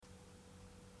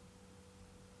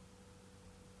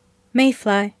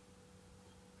Mayfly.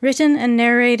 Written and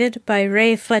narrated by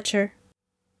Ray Fletcher.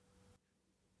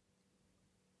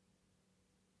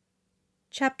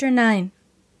 Chapter 9.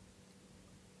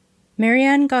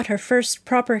 Marianne got her first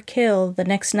proper kill the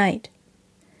next night.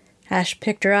 Ash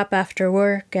picked her up after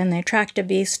work, and they tracked a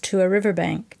beast to a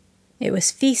riverbank. It was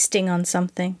feasting on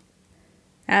something.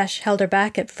 Ash held her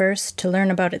back at first to learn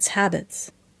about its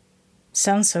habits.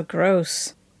 Sounds so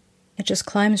gross. It just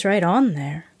climbs right on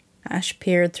there. Ash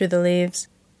peered through the leaves.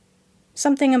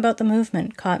 Something about the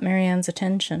movement caught Marianne's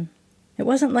attention. It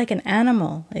wasn't like an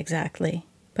animal, exactly,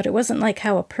 but it wasn't like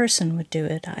how a person would do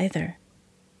it, either.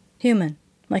 Human,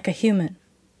 like a human.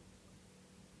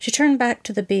 She turned back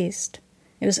to the beast.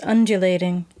 It was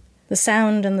undulating. The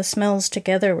sound and the smells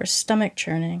together were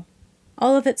stomach-churning.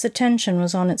 All of its attention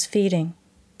was on its feeding.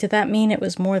 Did that mean it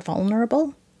was more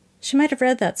vulnerable? She might have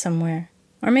read that somewhere.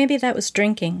 Or maybe that was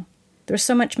drinking. There was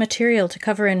so much material to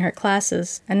cover in her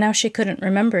classes, and now she couldn't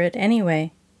remember it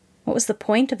anyway. What was the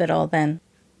point of it all, then?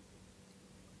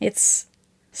 It's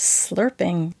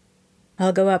slurping.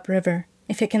 I'll go upriver.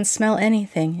 If it can smell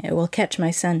anything, it will catch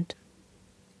my scent.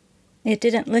 It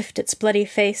didn't lift its bloody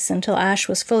face until Ash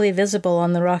was fully visible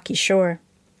on the rocky shore.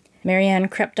 Marianne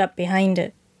crept up behind it.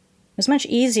 It was much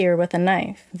easier with a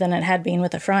knife than it had been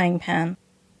with a frying pan.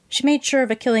 She made sure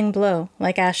of a killing blow,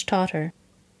 like Ash taught her.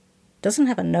 "Doesn't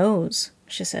have a nose,"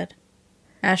 she said.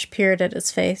 Ash peered at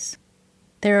its face.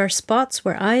 "There are spots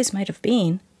where eyes might have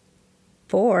been."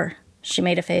 "4," she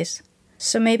made a face.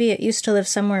 "So maybe it used to live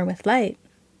somewhere with light."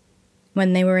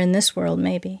 "When they were in this world,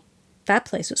 maybe. That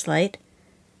place was light."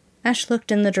 Ash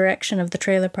looked in the direction of the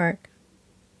trailer park.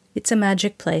 "It's a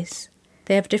magic place.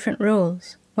 They have different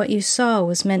rules. What you saw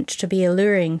was meant to be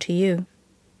alluring to you."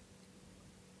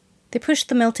 They pushed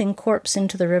the melting corpse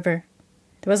into the river.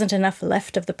 There wasn't enough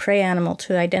left of the prey animal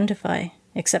to identify,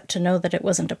 except to know that it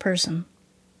wasn't a person.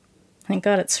 "Thank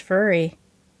God it's furry,"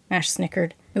 Ash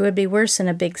snickered. "It would be worse in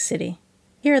a big city.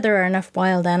 Here there are enough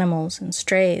wild animals and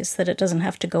strays that it doesn't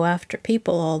have to go after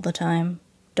people all the time.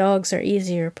 Dogs are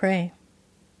easier prey."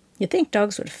 "You'd think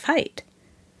dogs would fight."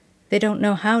 "They don't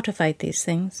know how to fight these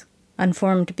things.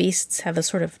 Unformed beasts have a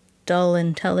sort of dull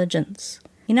intelligence,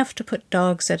 enough to put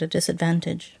dogs at a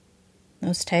disadvantage.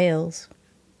 Those tails."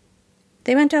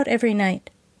 They went out every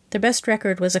night. Their best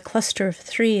record was a cluster of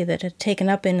 3 that had taken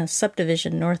up in a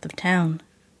subdivision north of town.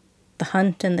 The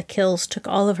hunt and the kills took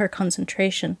all of her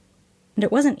concentration, and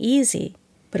it wasn't easy,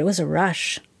 but it was a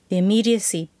rush. The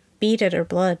immediacy beat at her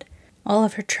blood. All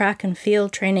of her track and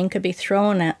field training could be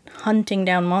thrown at hunting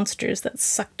down monsters that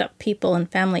sucked up people and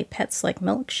family pets like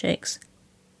milkshakes.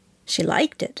 She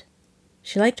liked it.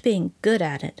 She liked being good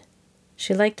at it.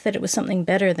 She liked that it was something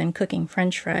better than cooking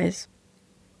French fries.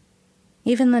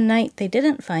 Even the night they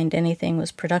didn't find anything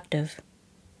was productive.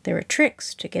 There were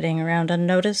tricks to getting around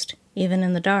unnoticed, even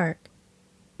in the dark.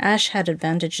 Ash had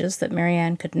advantages that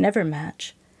Marianne could never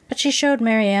match, but she showed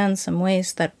Marianne some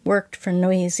ways that worked for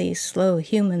noisy, slow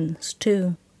humans,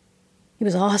 too. It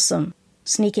was awesome,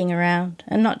 sneaking around,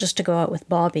 and not just to go out with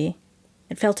Bobby.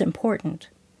 It felt important,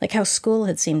 like how school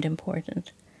had seemed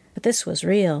important. But this was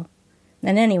real.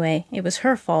 And anyway, it was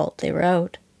her fault they were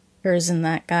out. Hers and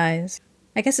that guy's.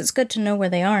 I guess it's good to know where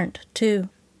they aren't, too.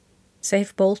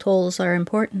 Safe bolt holes are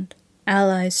important.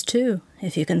 Allies, too,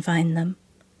 if you can find them.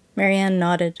 Marianne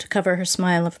nodded to cover her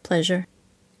smile of pleasure.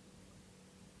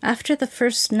 After the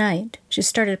first night, she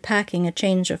started packing a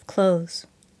change of clothes.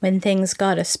 When things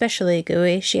got especially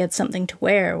gooey, she had something to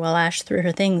wear while Ash threw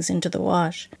her things into the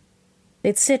wash.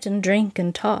 They'd sit and drink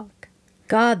and talk.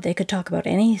 God, they could talk about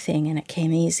anything, and it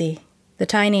came easy. The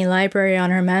tiny library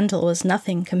on her mantel was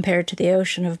nothing compared to the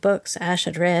ocean of books Ash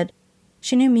had read.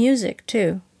 She knew music,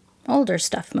 too. Older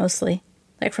stuff, mostly,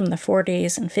 like from the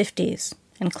 40s and 50s,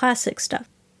 and classic stuff.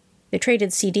 They traded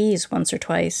CDs once or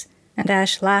twice, and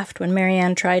Ash laughed when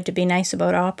Marianne tried to be nice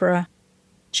about opera.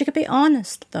 She could be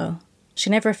honest, though.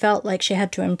 She never felt like she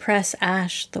had to impress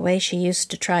Ash the way she used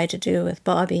to try to do with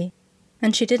Bobby.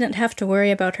 And she didn't have to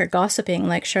worry about her gossiping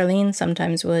like Charlene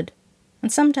sometimes would.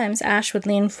 And sometimes Ash would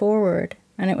lean forward,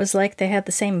 and it was like they had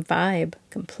the same vibe,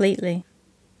 completely.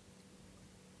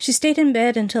 She stayed in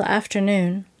bed until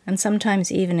afternoon, and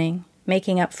sometimes evening,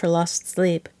 making up for lost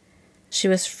sleep. She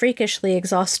was freakishly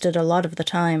exhausted a lot of the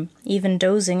time, even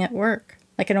dozing at work.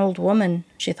 Like an old woman,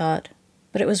 she thought.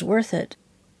 But it was worth it.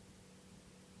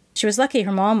 She was lucky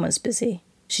her mom was busy.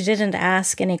 She didn't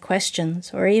ask any questions,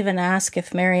 or even ask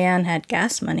if Marianne had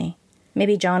gas money.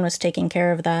 Maybe John was taking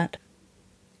care of that.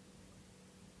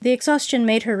 The exhaustion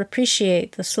made her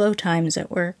appreciate the slow times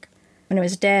at work. When it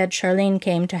was dead, Charlene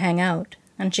came to hang out,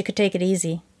 and she could take it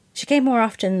easy. She came more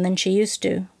often than she used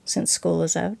to, since school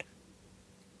was out.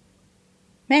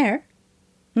 Mare?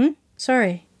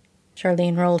 Sorry.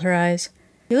 Charlene rolled her eyes.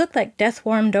 You look like death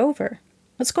warmed over.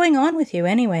 What's going on with you,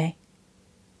 anyway?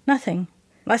 Nothing.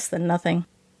 Less than nothing.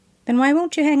 Then why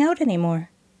won't you hang out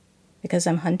anymore? Because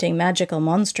I'm hunting magical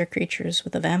monster creatures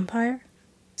with a vampire?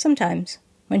 Sometimes,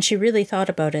 when she really thought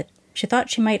about it, she thought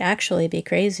she might actually be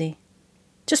crazy.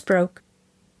 Just broke.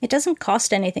 It doesn't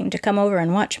cost anything to come over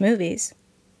and watch movies.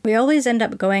 We always end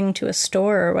up going to a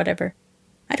store or whatever.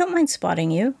 I don't mind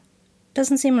spotting you.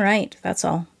 Doesn't seem right, that's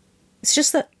all. It's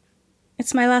just that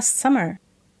it's my last summer.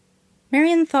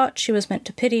 Marian thought she was meant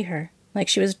to pity her, like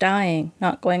she was dying,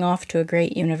 not going off to a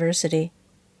great university.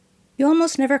 You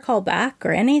almost never call back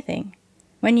or anything.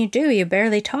 When you do, you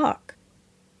barely talk.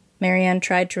 Marianne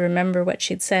tried to remember what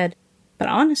she'd said, but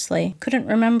honestly couldn't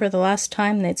remember the last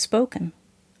time they'd spoken.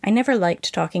 I never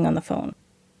liked talking on the phone.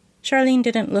 Charlene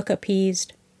didn't look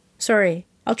appeased. Sorry,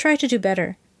 I'll try to do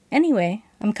better. Anyway,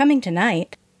 I'm coming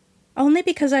tonight. Only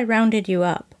because I rounded you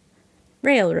up.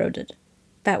 Railroaded.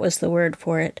 That was the word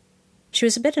for it. She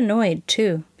was a bit annoyed,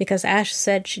 too, because Ash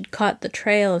said she'd caught the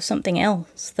trail of something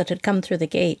else that had come through the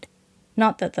gate.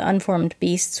 Not that the unformed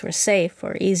beasts were safe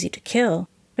or easy to kill,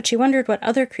 but she wondered what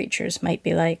other creatures might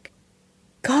be like.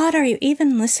 God, are you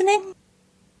even listening?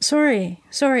 Sorry,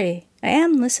 I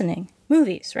am listening.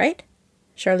 Movies, right?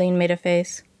 Charlene made a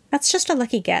face. That's just a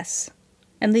lucky guess.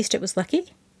 At least it was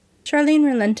lucky? Charlene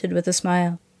relented with a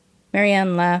smile.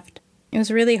 Marianne laughed. It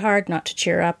was really hard not to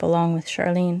cheer up along with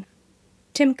Charlene.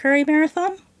 Tim Curry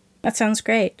marathon? That sounds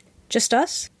great. Just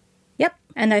us? Yep,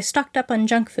 and I stocked up on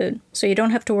junk food, so you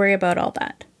don't have to worry about all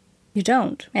that. You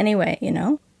don't, anyway, you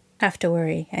know? Have to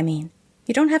worry, I mean.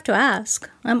 You don't have to ask.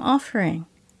 I'm offering.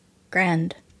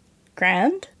 Grand.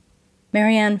 Grand?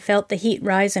 Marianne felt the heat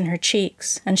rise in her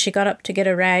cheeks, and she got up to get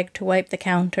a rag to wipe the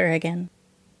counter again.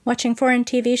 Watching foreign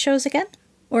TV shows again?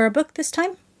 Or a book this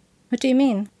time? What do you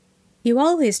mean? You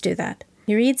always do that.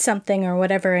 You read something or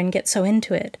whatever and get so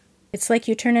into it. It's like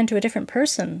you turn into a different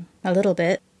person, a little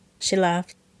bit. She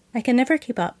laughed. I can never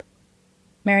keep up.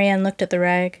 Marianne looked at the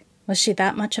rag. Was she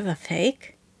that much of a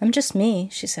fake? I'm just me,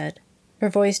 she said. Her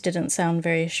voice didn't sound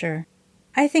very sure.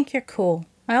 I think you're cool.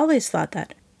 I always thought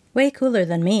that. Way cooler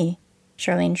than me.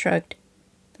 Charlene shrugged.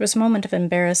 There was a moment of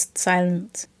embarrassed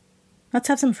silence. Let's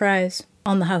have some fries.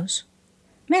 On the house.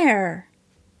 Mare!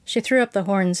 She threw up the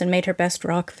horns and made her best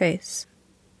rock face.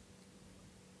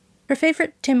 Her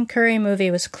favorite Tim Curry movie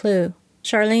was Clue.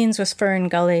 Charlene's was Fern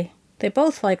Gully. They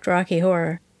both liked Rocky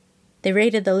Horror. They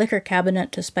raided the liquor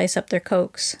cabinet to spice up their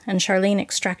cokes, and Charlene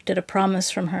extracted a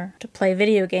promise from her to play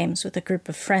video games with a group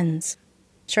of friends.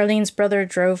 Charlene's brother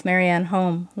drove Marianne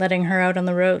home, letting her out on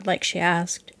the road like she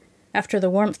asked. After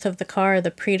the warmth of the car, the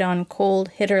pre-dawn cold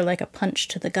hit her like a punch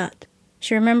to the gut.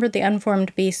 She remembered the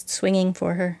unformed beast swinging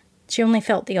for her. She only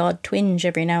felt the odd twinge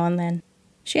every now and then.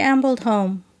 She ambled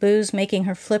home, booze making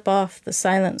her flip off the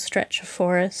silent stretch of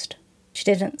forest. She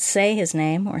didn't say his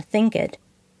name or think it,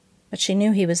 but she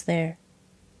knew he was there.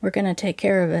 We're going to take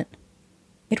care of it.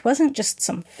 It wasn't just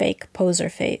some fake poser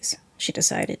phase, she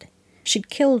decided. She'd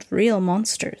killed real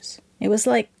monsters. It was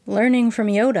like learning from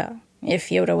Yoda, if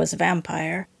Yoda was a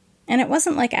vampire. And it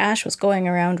wasn't like Ash was going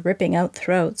around ripping out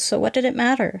throats, so what did it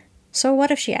matter? So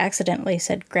what if she accidentally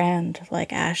said grand,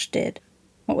 like Ash did?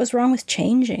 What was wrong with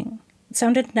changing? It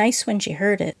sounded nice when she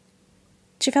heard it.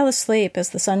 She fell asleep as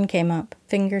the sun came up,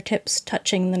 fingertips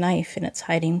touching the knife in its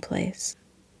hiding place.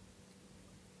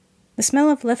 The smell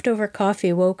of leftover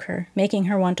coffee woke her, making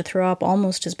her want to throw up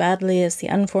almost as badly as the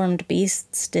unformed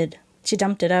beasts did. She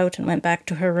dumped it out and went back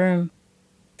to her room.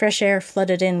 Fresh air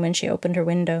flooded in when she opened her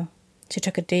window. She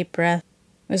took a deep breath.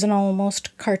 It was an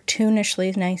almost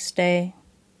cartoonishly nice day.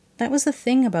 That was the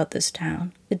thing about this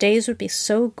town. The days would be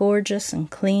so gorgeous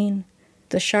and clean.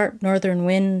 The sharp northern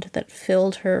wind that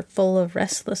filled her full of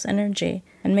restless energy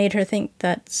and made her think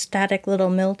that static little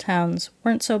mill towns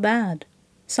weren't so bad.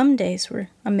 Some days were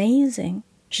amazing.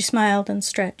 She smiled and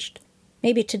stretched.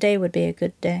 Maybe today would be a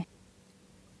good day.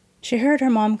 She heard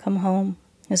her mom come home.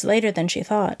 It was later than she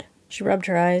thought. She rubbed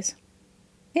her eyes.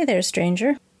 Hey there,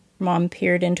 stranger. Her mom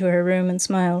peered into her room and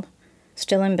smiled.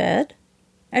 Still in bed?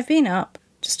 I've been up.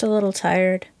 Just a little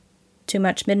tired. Too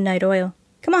much midnight oil.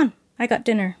 Come on, I got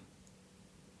dinner.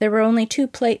 There were only 2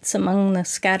 plates among the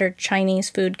scattered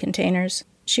Chinese food containers.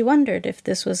 She wondered if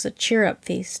this was a cheer-up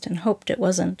feast and hoped it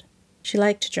wasn't. She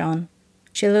liked John.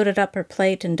 She loaded up her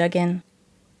plate and dug in.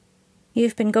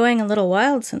 You've been going a little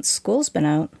wild since school's been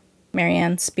out.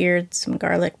 Marianne speared some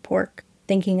garlic pork,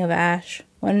 thinking of Ash,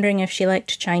 wondering if she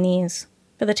liked Chinese,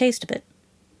 for the taste of it.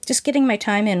 Just getting my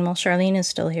time in while Charlene is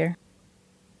still here.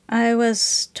 I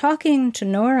was talking to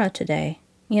Nora today.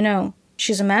 You know,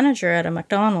 she's a manager at a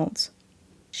McDonald's.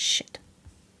 Shit.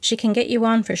 She can get you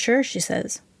on for sure, she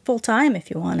says. Full time if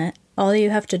you want it. All you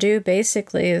have to do,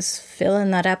 basically, is fill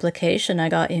in that application I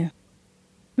got you.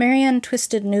 Marianne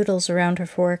twisted noodles around her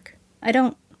fork. I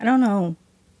don't know.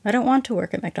 I don't want to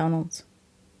work at McDonald's.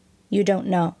 You don't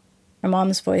know. Her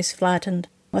mom's voice flattened.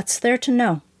 What's there to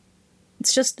know?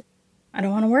 It's just, I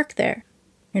don't want to work there.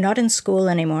 You're not in school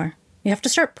anymore. You have to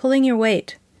start pulling your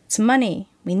weight. It's money.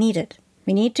 We need it.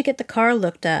 We need to get the car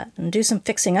looked at and do some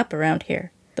fixing up around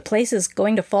here. The place is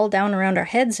going to fall down around our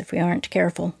heads if we aren't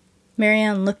careful.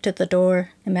 Marianne looked at the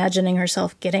door, imagining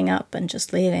herself getting up and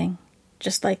just leaving.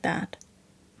 Just like that.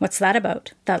 What's that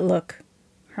about? That look?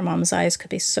 Her mom's eyes could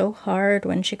be so hard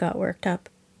when she got worked up.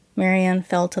 Marianne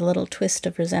felt a little twist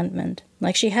of resentment.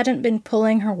 Like she hadn't been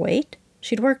pulling her weight?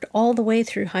 She'd worked all the way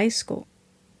through high school.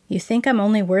 You think I'm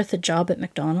only worth a job at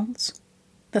McDonald's?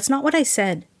 That's not what I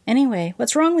said. Anyway,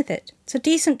 what's wrong with it? It's a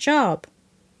decent job.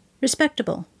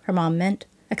 Respectable, her mom meant.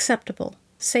 Acceptable.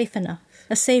 Safe enough.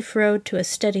 A safe road to a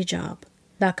steady job.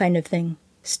 That kind of thing.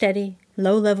 Steady,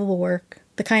 low-level work.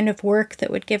 The kind of work that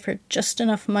would give her just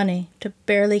enough money to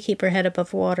barely keep her head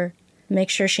above water and make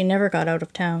sure she never got out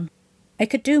of town. I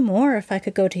could do more if I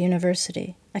could go to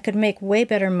university. I could make way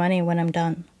better money when I'm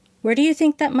done. Where do you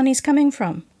think that money's coming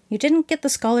from? You didn't get the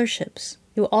scholarships.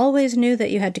 You always knew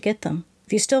that you had to get them.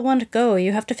 If you still want to go,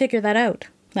 you have to figure that out.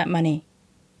 That money.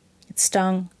 It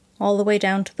stung, all the way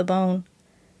down to the bone.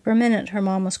 For a minute, her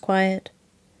mom was quiet.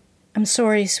 I'm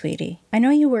sorry, sweetie. I know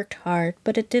you worked hard,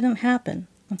 but it didn't happen.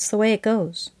 That's the way it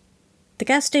goes. The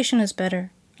gas station is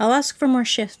better. I'll ask for more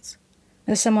shifts.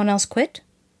 Has someone else quit?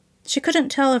 She couldn't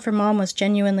tell if her mom was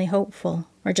genuinely hopeful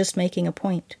or just making a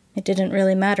point. It didn't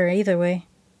really matter either way.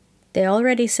 They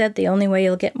already said the only way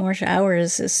you'll get more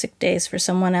hours is sick days for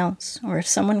someone else, or if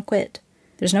someone quit.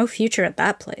 There's no future at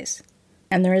that place.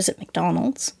 And there is at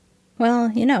McDonald's.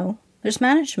 Well, you know, there's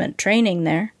management training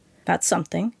there. That's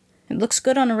something. It looks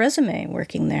good on a resume,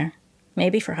 working there.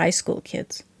 Maybe for high school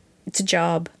kids. It's a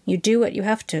job. You do what you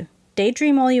have to.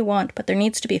 Daydream all you want, but there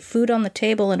needs to be food on the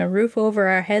table and a roof over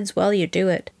our heads while you do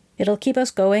it. It'll keep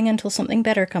us going until something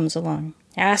better comes along.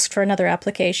 Ask for another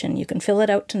application. You can fill it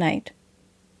out tonight.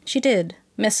 She did,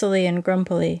 messily and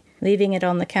grumpily, leaving it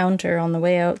on the counter on the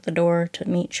way out the door to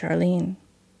meet Charlene.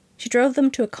 She drove them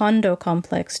to a condo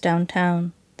complex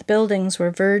downtown. The buildings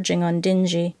were verging on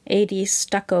dingy. 80s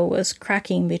stucco was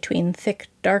cracking between thick,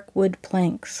 dark wood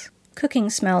planks. Cooking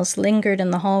smells lingered in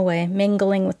the hallway,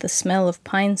 mingling with the smell of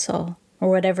pine sol, or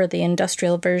whatever the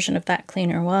industrial version of that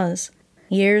cleaner was.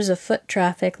 Years of foot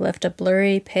traffic left a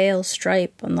blurry, pale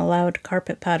stripe on the loud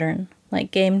carpet pattern,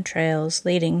 like game trails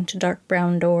leading to dark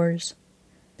brown doors.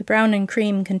 The brown and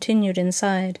cream continued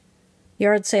inside.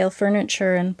 Yard sale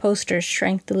furniture and posters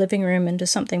shrank the living room into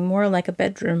something more like a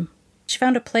bedroom. She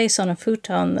found a place on a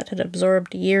futon that had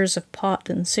absorbed years of pot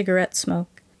and cigarette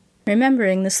smoke.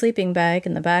 Remembering the sleeping bag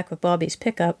in the back of Bobby's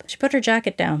pickup, she put her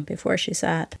jacket down before she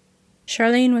sat.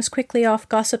 Charlene was quickly off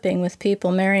gossiping with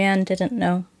people Marianne didn't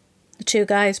know. The two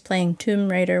guys playing Tomb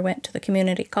Raider went to the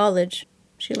community college,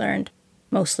 she learned,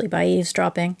 mostly by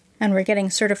eavesdropping, and were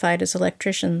getting certified as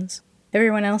electricians.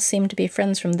 Everyone else seemed to be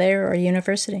friends from there or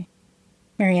university.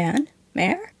 Marianne?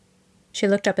 Mare? She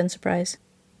looked up in surprise.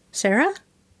 Sarah?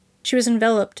 She was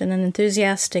enveloped in an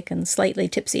enthusiastic and slightly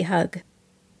tipsy hug.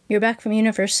 You're back from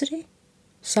university?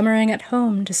 Summering at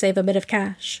home to save a bit of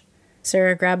cash.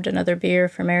 Sarah grabbed another beer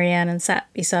for Marianne and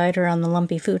sat beside her on the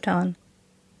lumpy futon.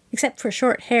 Except for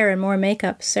short hair and more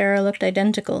makeup, Sarah looked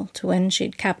identical to when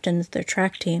she'd captained their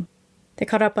track team. They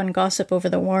caught up on gossip over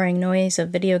the warring noise of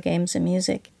video games and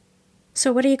music.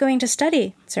 So what are you going to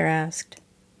study? Sarah asked.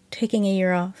 Taking a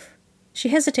year off. She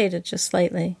hesitated just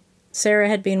slightly. Sarah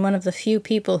had been one of the few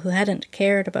people who hadn't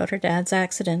cared about her dad's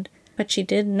accident, but she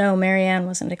did know Marianne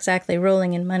wasn't exactly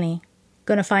rolling in money.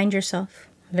 Gonna find yourself.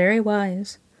 Very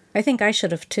wise. I think I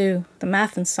should have too. The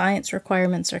math and science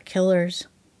requirements are killers.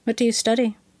 What do you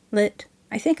study? Lit.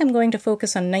 I think I'm going to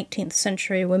focus on 19th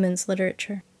century women's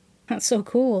literature. That's so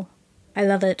cool. I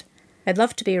love it. I'd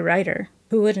love to be a writer.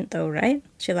 Who wouldn't though, right?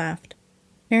 She laughed.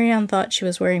 Marianne thought she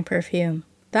was wearing perfume.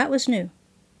 That was new.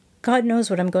 God knows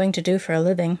what I'm going to do for a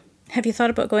living. Have you thought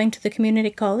about going to the community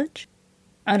college?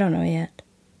 I don't know yet.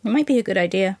 It might be a good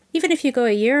idea. Even if you go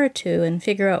a year or two and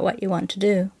figure out what you want to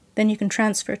do, then you can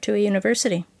transfer to a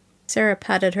university. Sarah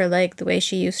patted her leg the way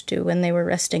she used to when they were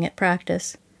resting at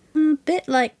practice. A bit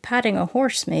like patting a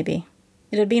horse, maybe.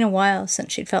 It had been a while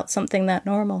since she'd felt something that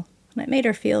normal, and it made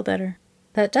her feel better.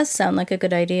 That does sound like a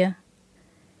good idea.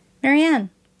 Marianne,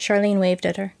 Charlene waved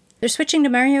at her. They're switching to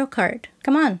Mario Kart.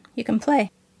 Come on, you can play.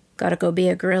 Gotta go be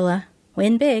a gorilla.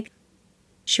 Win big.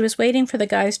 She was waiting for the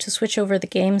guys to switch over the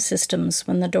game systems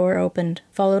when the door opened,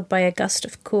 followed by a gust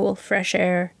of cool, fresh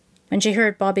air. When she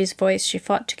heard Bobby's voice, she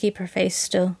fought to keep her face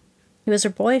still. He was her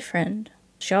boyfriend.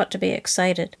 She ought to be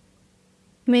excited.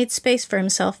 He made space for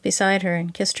himself beside her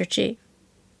and kissed her cheek.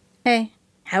 "Hey,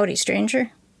 howdy,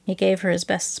 stranger." He gave her his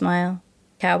best smile.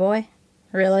 "Cowboy?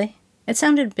 Really?" It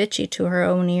sounded bitchy to her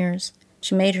own ears.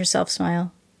 She made herself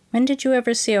smile. "When did you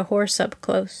ever see a horse up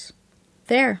close?"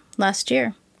 "There, last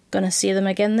year. Gonna see them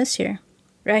again this year."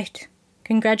 "Right.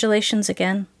 Congratulations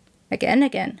again."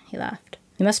 Again, he laughed.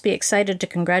 "You must be excited to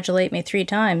congratulate me 3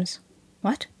 times.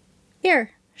 "What?"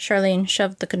 "Here." Charlene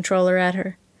shoved the controller at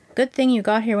her. "Good thing you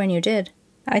got here when you did.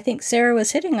 I think Sarah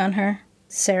was hitting on her."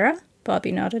 "Sarah?"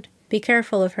 Bobby nodded. "Be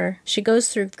careful of her. She goes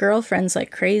through girlfriends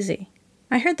like crazy."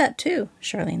 "I heard that too,"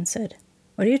 Charlene said.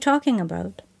 "What are you talking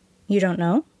about?" "You don't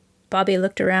know?" Bobby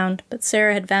looked around, but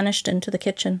Sarah had vanished into the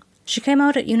kitchen. "She came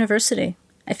out at university.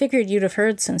 I figured you'd have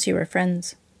heard since you were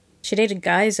friends. She dated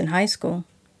guys in high school.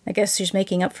 I guess she's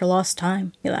making up for lost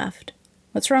time," he laughed.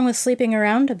 "What's wrong with sleeping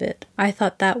around a bit? I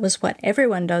thought that was what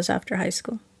everyone does after high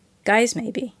school." "Guys,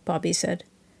 maybe," Bobby said.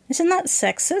 "Isn't that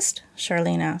sexist?"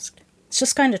 Charlene asked. "It's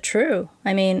just kind of true.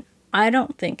 I mean, I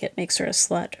don't think it makes her a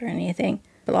slut or anything,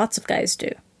 but lots of guys do."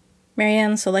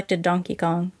 Marianne selected Donkey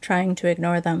Kong, trying to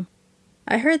ignore them.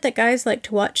 "I heard that guys like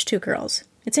to watch 2 girls.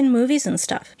 It's in movies and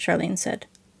stuff," Charlene said.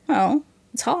 "Well,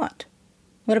 it's hot."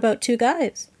 "What about 2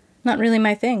 guys?" "Not really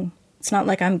my thing. It's not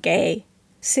like I'm gay."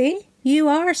 "See? You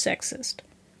are sexist."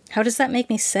 "How does that make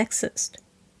me sexist?"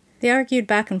 They argued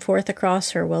back and forth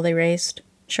across her while they raced.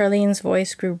 Charlene's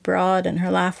voice grew broad and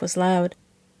her laugh was loud.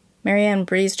 Marianne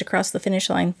breezed across the finish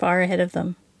line far ahead of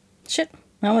them. "Shit,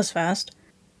 that was fast."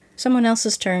 "Someone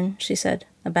else's turn," she said,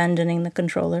 abandoning the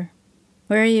controller.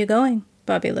 "Where are you going?"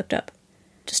 Bobby looked up.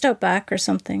 "Just out back or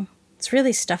something. It's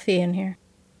really stuffy in here."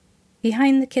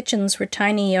 Behind the kitchens were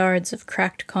tiny yards of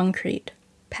cracked concrete.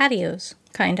 Patios,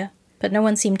 kinda, but no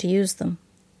one seemed to use them.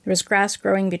 There was grass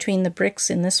growing between the bricks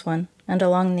in this one, and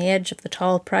along the edge of the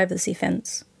tall privacy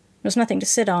fence. There was nothing to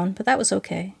sit on, but that was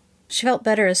okay. She felt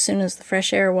better as soon as the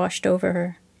fresh air washed over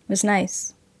her. It was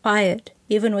nice, quiet,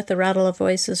 even with the rattle of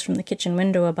voices from the kitchen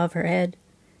window above her head.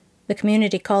 The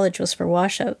community college was for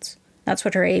washouts. That's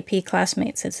what her AP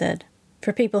classmates had said.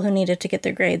 For people who needed to get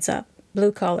their grades up.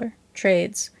 Blue collar,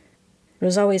 trades. There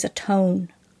was always a tone.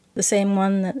 The same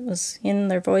one that was in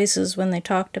their voices when they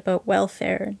talked about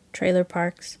welfare and trailer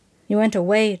parks. You went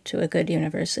away to a good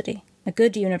university. A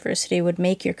good university would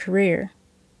make your career.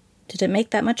 Did it make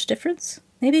that much difference?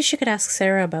 Maybe she could ask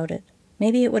Sarah about it.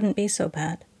 Maybe it wouldn't be so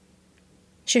bad.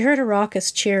 She heard a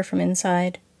raucous cheer from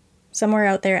inside. Somewhere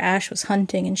out there Ash was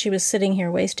hunting, and she was sitting here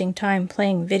wasting time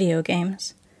playing video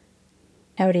games.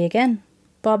 "Howdy again."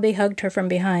 Bobby hugged her from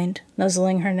behind,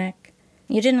 nuzzling her neck.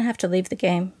 "You didn't have to leave the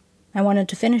game. I wanted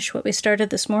to finish what we started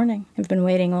this morning. I've been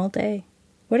waiting all day."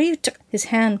 "What are you His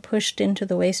hand pushed into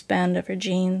the waistband of her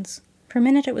jeans. For a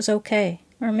minute it was okay,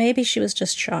 or maybe she was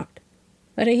just shocked.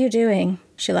 "What are you doing?"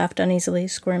 She laughed uneasily,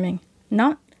 squirming.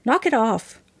 Knock it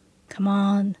off." "Come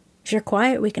on. If you're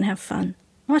quiet, we can have fun."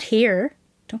 "Not here."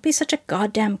 "Don't be such a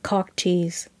goddamn cock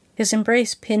tease." His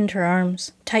embrace pinned her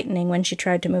arms, tightening when she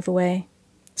tried to move away.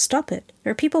 "Stop it.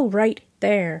 There are people right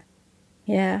there."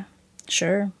 "Yeah,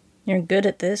 sure. You're good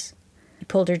at this." He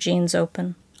pulled her jeans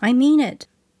open. "I mean it."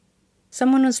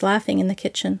 Someone was laughing in the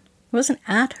kitchen. It wasn't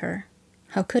at her.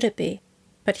 How could it be?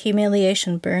 But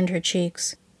humiliation burned her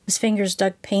cheeks. His fingers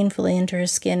dug painfully into her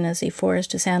skin as he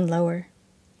forced his hand lower.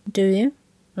 "Do you?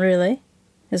 Really?"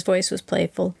 His voice was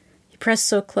playful. He pressed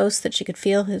so close that she could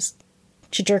feel his...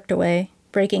 She jerked away,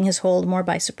 breaking his hold more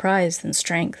by surprise than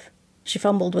strength. She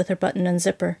fumbled with her button and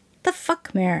zipper. "The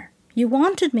fuck, Mare? You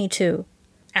wanted me to."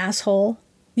 "Asshole.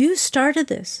 You started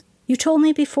this. You told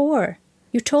me before.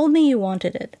 You told me you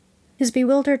wanted it." His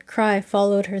bewildered cry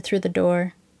followed her through the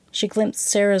door. She glimpsed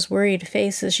Sarah's worried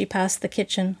face as she passed the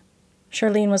kitchen.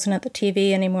 Charlene wasn't at the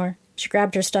TV anymore. She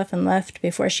grabbed her stuff and left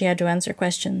before she had to answer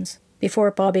questions,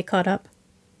 before Bobby caught up.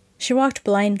 She walked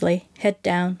blindly, head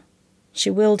down. She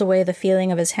willed away the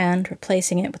feeling of his hand,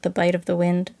 replacing it with the bite of the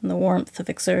wind and the warmth of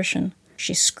exertion.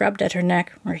 She scrubbed at her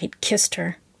neck where he'd kissed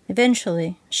her.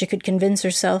 Eventually, she could convince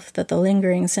herself that the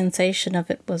lingering sensation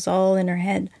of it was all in her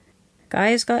head.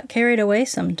 Guys got carried away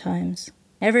sometimes.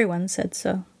 Everyone said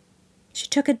so. She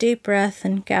took a deep breath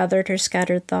and gathered her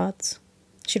scattered thoughts.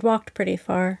 She'd walked pretty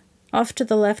far. Off to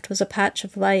the left was a patch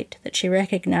of light that she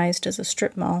recognized as a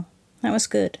strip mall. That was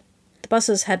good. The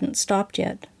buses hadn't stopped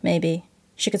yet, maybe.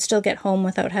 She could still get home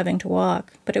without having to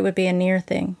walk, but it would be a near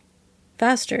thing.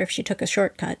 Faster if she took a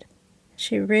shortcut.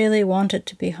 She really wanted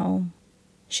to be home.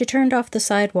 She turned off the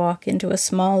sidewalk into a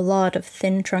small lot of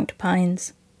thin-trunked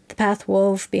pines. The path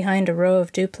wove behind a row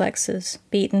of duplexes,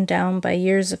 beaten down by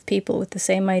years of people with the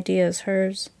same idea as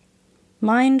hers.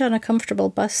 Mined on a comfortable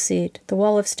bus seat, the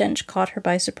wall of stench caught her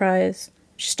by surprise.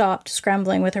 She stopped,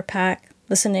 scrambling with her pack,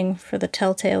 listening for the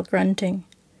telltale grunting.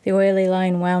 The oily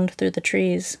line wound through the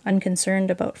trees,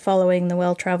 unconcerned about following the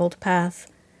well-traveled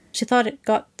path. She thought it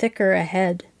got thicker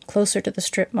ahead, closer to the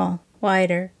strip mall,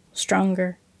 wider,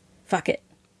 stronger. Fuck it.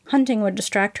 Hunting would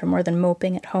distract her more than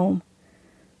moping at home.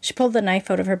 She pulled the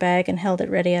knife out of her bag and held it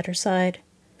ready at her side.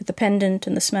 With the pendant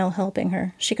and the smell helping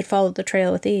her, she could follow the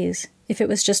trail with ease, if it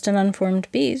was just an unformed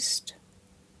beast.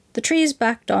 The trees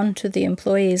backed onto the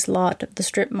employees' lot of the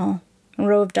strip mall. A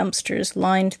row of dumpsters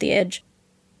lined the edge.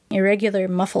 Irregular,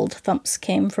 muffled thumps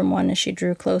came from one as she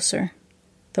drew closer.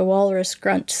 The walrus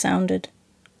grunt sounded.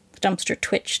 The dumpster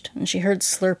twitched, and she heard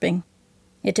slurping.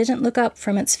 It didn't look up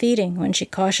from its feeding when she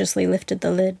cautiously lifted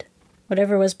the lid.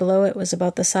 Whatever was below it was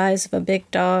about the size of a big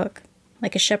dog,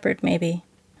 like a shepherd maybe,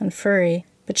 and furry,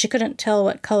 but she couldn't tell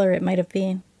what color it might have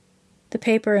been. The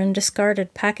paper and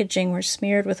discarded packaging were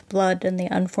smeared with blood and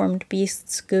the unformed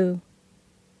beast's goo.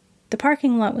 The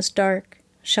parking lot was dark,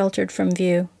 sheltered from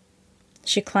view.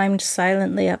 She climbed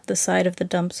silently up the side of the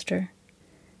dumpster.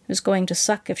 It was going to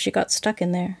suck if she got stuck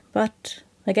in there, but,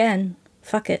 again,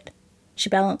 fuck it. She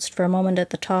balanced for a moment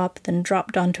at the top, then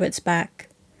dropped onto its back.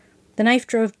 The knife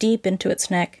drove deep into its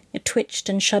neck. It twitched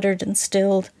and shuddered and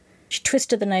stilled. She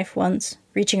twisted the knife once,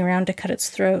 reaching around to cut its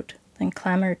throat, then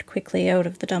clambered quickly out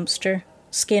of the dumpster,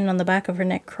 skin on the back of her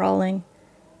neck crawling.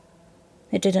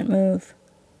 It didn't move.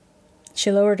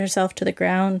 She lowered herself to the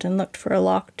ground and looked for a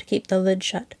lock to keep the lid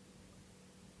shut.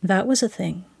 That was a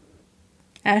thing.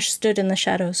 Ash stood in the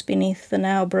shadows beneath the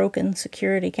now broken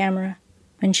security camera.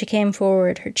 When she came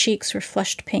forward, her cheeks were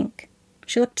flushed pink.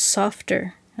 She looked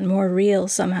softer and more real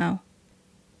somehow.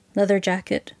 Leather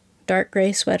jacket, dark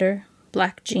gray sweater,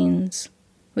 black jeans.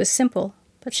 It was simple,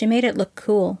 but she made it look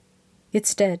cool.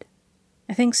 It's dead.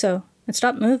 I think so. It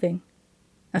stopped moving.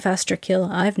 A faster kill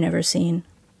I've never seen.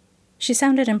 She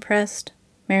sounded impressed.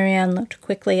 Marianne looked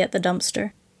quickly at the dumpster.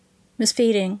 It was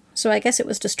feeding, so I guess it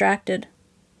was distracted.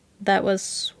 That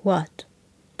was what?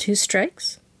 2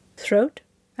 strikes? Throat?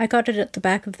 I got it at the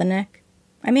back of the neck.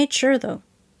 I made sure, though.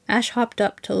 Ash hopped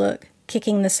up to look,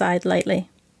 kicking the side lightly.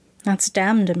 That's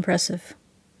damned impressive.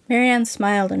 Marianne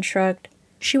smiled and shrugged.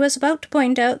 She was about to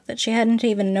point out that she hadn't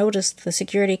even noticed the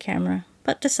security camera,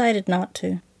 but decided not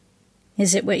to.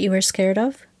 Is it what you were scared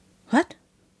of? What?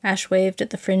 Ash waved at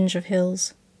the fringe of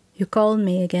hills. You called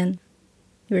me again.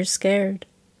 You were scared.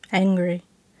 Angry.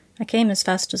 I came as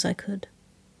fast as I could.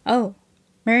 Oh.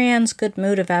 Marianne's good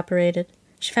mood evaporated.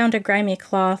 She found a grimy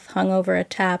cloth hung over a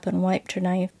tap and wiped her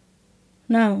knife.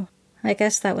 No, I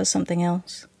guess that was something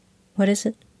else. What is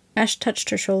it? Ash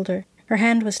touched her shoulder. Her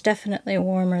hand was definitely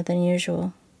warmer than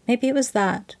usual. Maybe it was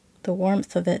that, the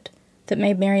warmth of it, that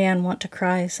made Marianne want to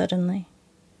cry suddenly.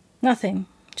 Nothing.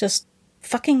 Just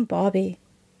fucking Bobby.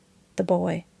 The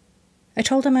boy. I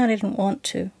told him I didn't want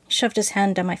to. He shoved his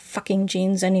hand down my fucking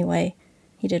jeans anyway.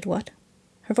 He did what?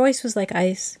 Her voice was like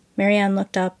ice. Marianne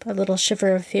looked up, a little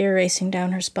shiver of fear racing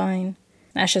down her spine.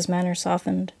 Ash's manner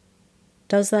softened.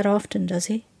 Does that often, does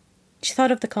he? She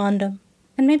thought of the condom.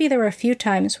 And maybe there were a few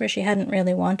times where she hadn't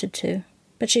really wanted to,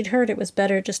 but she'd heard it was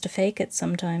better just to fake it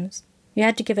sometimes. You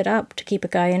had to give it up to keep a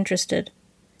guy interested.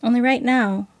 Only right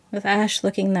now, with Ash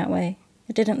looking that way,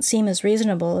 it didn't seem as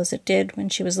reasonable as it did when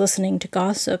she was listening to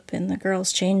gossip in the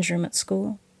girls' change room at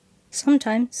school.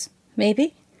 Sometimes,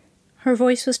 maybe. Her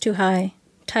voice was too high,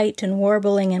 tight and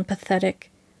warbling and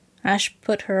pathetic. Ash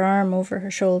put her arm over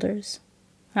her shoulders.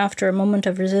 After a moment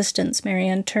of resistance,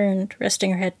 Marianne turned,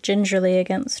 resting her head gingerly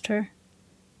against her.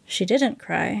 She didn't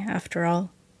cry, after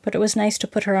all, but it was nice to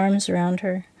put her arms around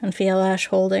her and feel Ash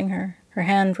holding her, her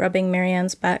hand rubbing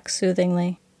Marianne's back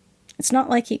soothingly. It's not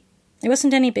like it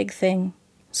wasn't any big thing.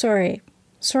 Sorry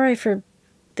for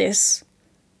this.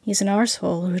 He's an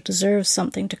arsehole who deserves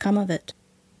something to come of it.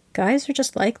 Guys are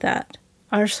just like that.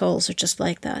 Arseholes are just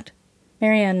like that.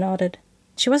 Marianne nodded.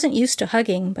 She wasn't used to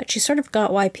hugging, but she sort of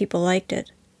got why people liked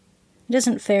it. It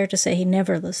isn't fair to say he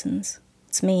never listens.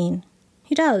 It's mean.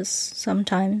 He does,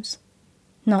 sometimes.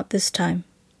 Not this time.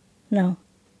 No.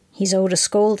 He's owed a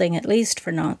scolding, at least,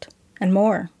 for not. And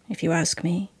more, if you ask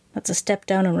me. That's a step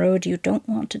down a road you don't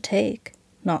want to take,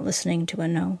 not listening to a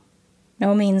no.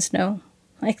 No means no,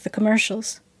 like the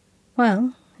commercials.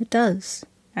 Well, it does.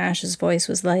 Ash's voice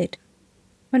was light.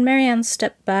 When Marianne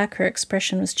stepped back, her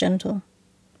expression was gentle.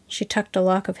 She tucked a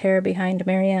lock of hair behind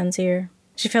Marianne's ear.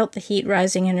 She felt the heat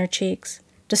rising in her cheeks.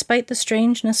 Despite the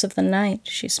strangeness of the night,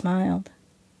 she smiled.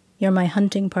 You're my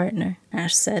hunting partner,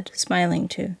 Ash said, smiling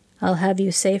too. I'll have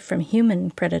you safe from human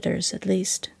predators, at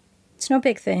least. It's no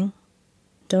big thing.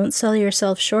 Don't sell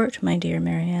yourself short, my dear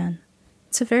Marianne.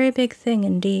 It's a very big thing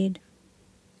indeed.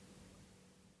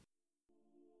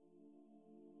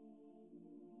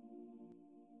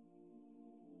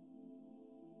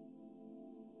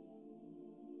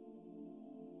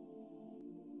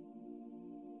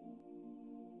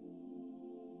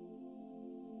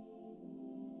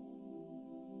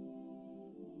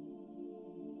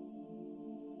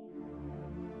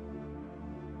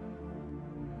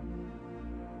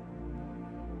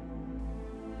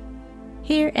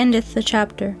 Here endeth the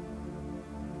chapter.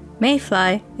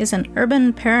 Mayfly is an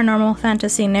urban paranormal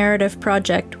fantasy narrative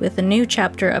project with a new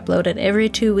chapter uploaded every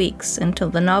 2 weeks until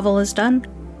the novel is done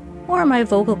or my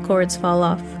vocal cords fall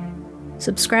off.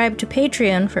 Subscribe to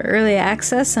Patreon for early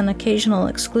access and occasional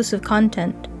exclusive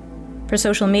content. For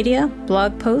social media,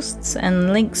 blog posts,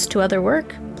 and links to other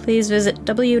work, please visit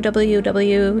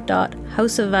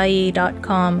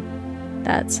www.houseofvayi.com.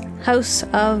 That's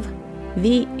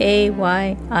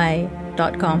houseofvayi.com.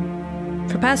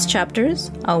 For past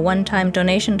chapters, a one-time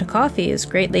donation to Ko-fi is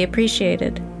greatly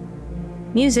appreciated.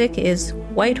 Music is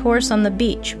White Horse on the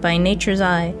Beach by Nature's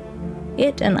Eye.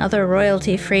 It and other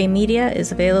royalty-free media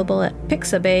is available at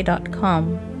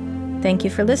pixabay.com. Thank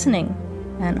you for listening.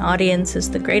 An audience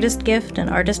is the greatest gift an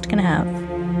artist can have.